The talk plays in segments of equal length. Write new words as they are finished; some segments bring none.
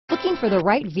Looking for the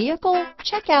right vehicle?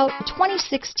 Check out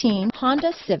 2016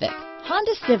 Honda Civic.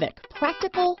 Honda Civic,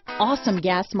 practical, awesome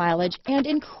gas mileage, and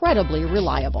incredibly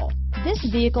reliable. This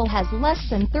vehicle has less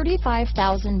than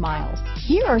 35,000 miles.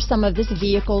 Here are some of this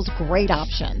vehicle's great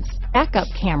options: backup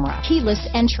camera, keyless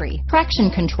entry,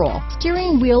 traction control,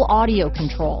 steering wheel audio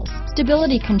controls,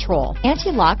 stability control,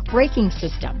 anti-lock braking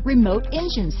system, remote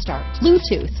engine start,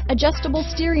 Bluetooth, adjustable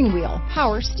steering wheel,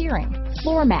 power steering,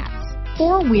 floor mats,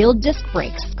 four-wheel disc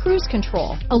brakes, cruise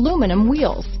control, aluminum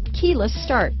wheels, keyless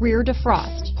start, rear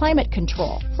defrost, climate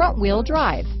control, front wheel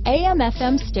drive,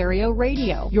 AM/FM stereo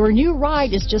radio. Your new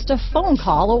ride is just a phone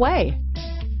call away.